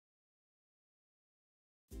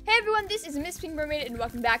Hey everyone, this is MissPinkMermaid and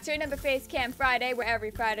welcome back to another FaceCam Friday, where every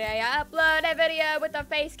Friday I upload a video with a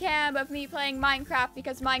FaceCam of me playing Minecraft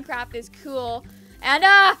because Minecraft is cool. And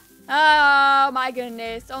oh my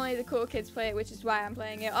goodness, only the cool kids play it, which is why I'm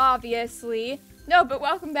playing it, obviously. No, but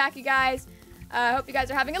welcome back, you guys. I hope you guys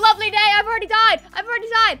are having a lovely day. I've already died.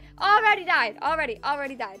 Already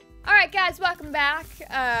died. Alright guys, welcome back.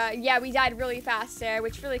 Yeah, we died really fast there,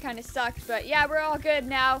 which really kind of sucked, but yeah, we're all good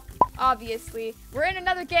now. Obviously, we're in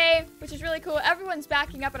another game, which is really cool. Everyone's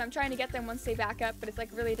backing up, and I'm trying to get them once they back up, but it's like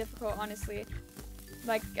really difficult, honestly.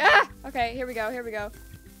 Like, okay, here we go.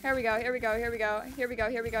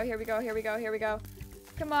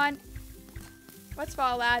 Come on. Let's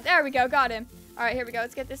follow lad. There we go, got him. All right, here we go.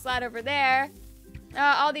 Let's get this lad over there.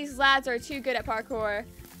 All these lads are too good at parkour.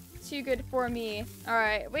 Too good for me. All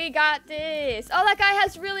right, we got this. Oh, that guy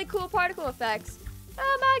has really cool particle effects.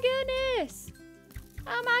 Oh my goodness.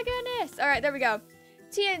 All right, there we go.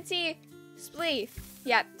 TNT SPLEEF.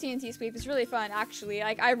 Yeah, TNT SPLEEF is really fun, actually.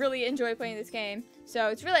 Like, I really enjoy playing this game. So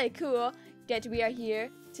it's really cool that we are here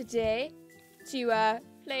today to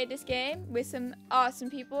play this game with some awesome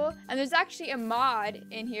people. And there's actually a mod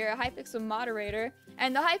in here, a Hypixel moderator.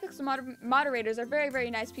 And the Hypixel moderators are very, very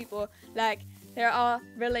nice people. Like, they're all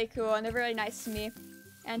really cool and they're really nice to me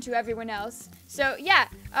and to everyone else. So, yeah.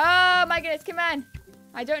 Oh my goodness, come on.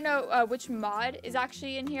 I don't know which mod is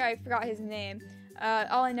actually in here. I forgot his name.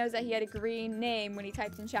 All I know is that he had a green name when he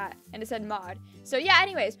typed in chat, and it said mod. So yeah,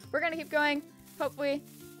 anyways, we're gonna keep going. Hopefully,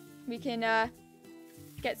 we can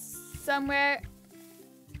get somewhere.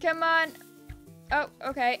 Come on. Oh,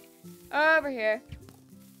 okay. Over here.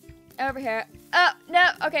 Oh, no.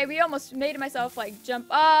 Okay, we almost made myself, like, jump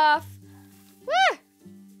off. Woo!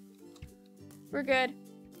 We're good.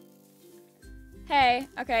 Hey,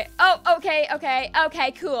 okay. Oh, okay,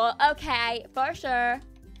 cool. Okay, for sure.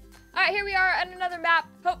 Alright, here we are on another map.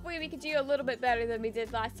 Hopefully we can do a little bit better than we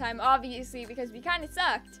did last time, obviously, because we kind of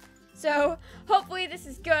sucked. So, hopefully this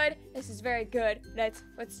is good. This is very good.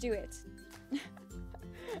 Let's do it.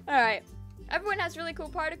 Alright. Everyone has really cool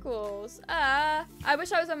particles. I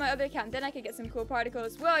wish I was on my other account, then I could get some cool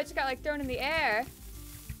particles. Whoa, I just got, like, thrown in the air.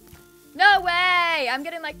 No way! I'm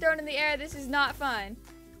getting, like, thrown in the air. This is not fun.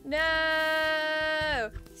 No!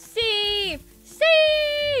 Steve!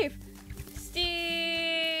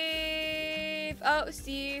 Oh,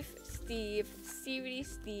 Steve.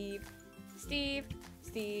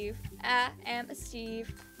 I am a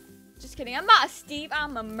Steve. Just kidding. I'm not a Steve.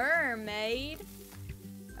 I'm a mermaid.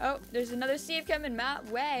 Oh, there's another Steve coming my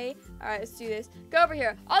way. Alright, let's do this. Go over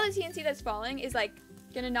here. All the TNT that's falling is, like,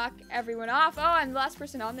 gonna knock everyone off. Oh, I'm the last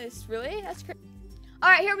person on this. Really? That's crazy.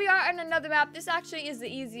 Alright, here we are on another map. This actually is the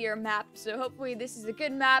easier map, so hopefully this is a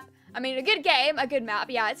good map. I mean, a good game, a good map.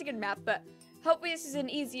 Yeah, it's a good map, but hopefully this is an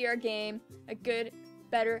easier game, a good,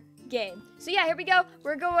 better game. So yeah, here we go.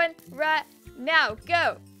 We're going right now.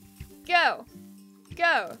 Go.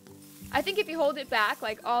 I think if you hold it back,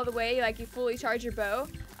 like, all the way, like, you fully charge your bow,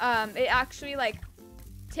 it actually, like,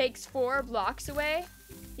 takes 4 blocks away.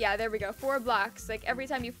 Yeah, there we go. 4 blocks. Like, every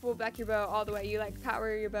time you pull back your bow all the way, you, like,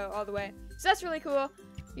 power your bow all the way. So that's really cool.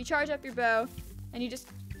 You charge up your bow, and you just...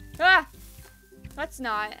 Ah! That's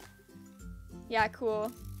not... Yeah,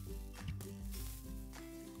 cool.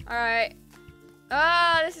 Alright.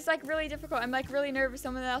 Ah, this is, like, really difficult. I'm, like, really nervous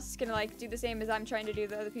someone else is gonna, like, do the same as I'm trying to do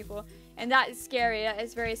to other people. And that is scary. That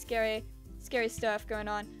is very scary. Scary stuff going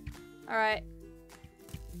on. Alright.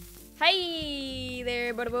 Hey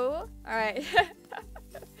there, boo. Alright.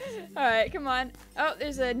 Alright, come on. Oh,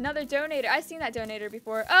 there's another donator. I've seen that donator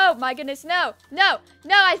before. Oh my goodness, no,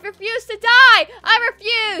 I refuse to die. I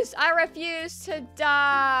refuse to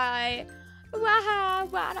die.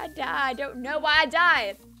 Why'd I die? I don't know why I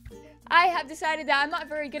died. I have decided that I'm not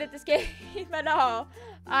very good at this game at all.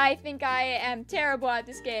 I think I am terrible at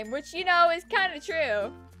this game, which, you know, is kind of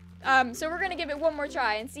true. So we're gonna give it one more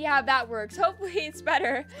try and see how that works. Hopefully it's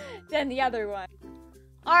better than the other one.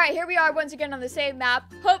 Alright, here we are once again on the same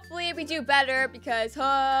map. Hopefully we do better because,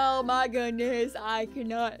 oh my goodness, I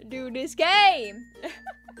cannot do this game.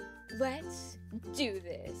 Let's do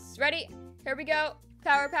this. Ready? Here we go.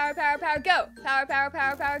 Power, go. Power, go. Power,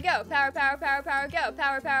 go.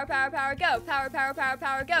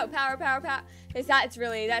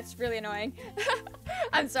 That's really annoying.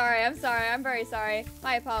 I'm sorry. I'm very sorry.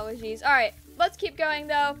 My apologies. Alright, let's keep going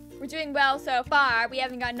though. We're doing well so far. We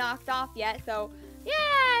haven't got knocked off yet, so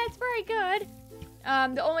yeah, it's very good.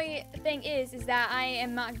 The only thing is that I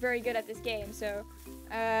am not very good at this game, so,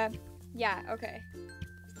 yeah, okay.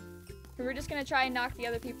 We're just gonna try and knock the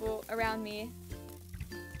other people around me.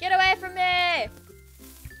 Get away from me!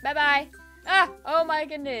 Bye-bye. Ah! Oh my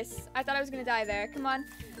goodness. I thought I was gonna die there. Come on.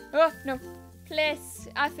 Oh, no. Please,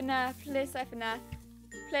 Afina. Please, Afina.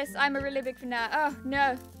 Please, I'm a really big fan. Oh,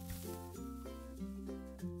 no.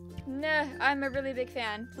 No, I'm a really big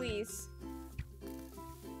fan. Please.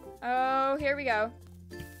 Oh, here we go.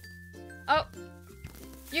 Oh.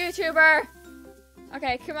 YouTuber.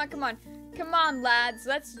 Okay, come on, come on. Come on, lads.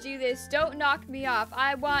 Let's do this. Don't knock me off.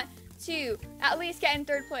 I want to at least get in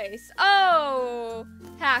 3rd place. Oh,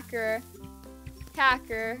 hacker.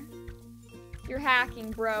 Hacker. You're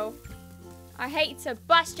hacking, bro. I hate to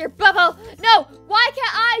bust your bubble. No, why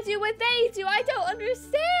can't I do what they do? I don't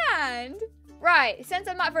understand. Right, since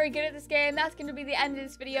I'm not very good at this game, that's going to be the end of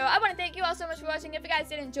this video. I want to thank you all so much for watching. If you guys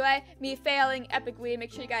did enjoy me failing epically,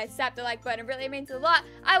 make sure you guys tap the like button. It really means a lot.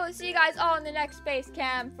 I will see you guys all in the next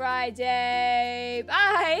FaceCam Friday.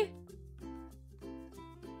 Bye.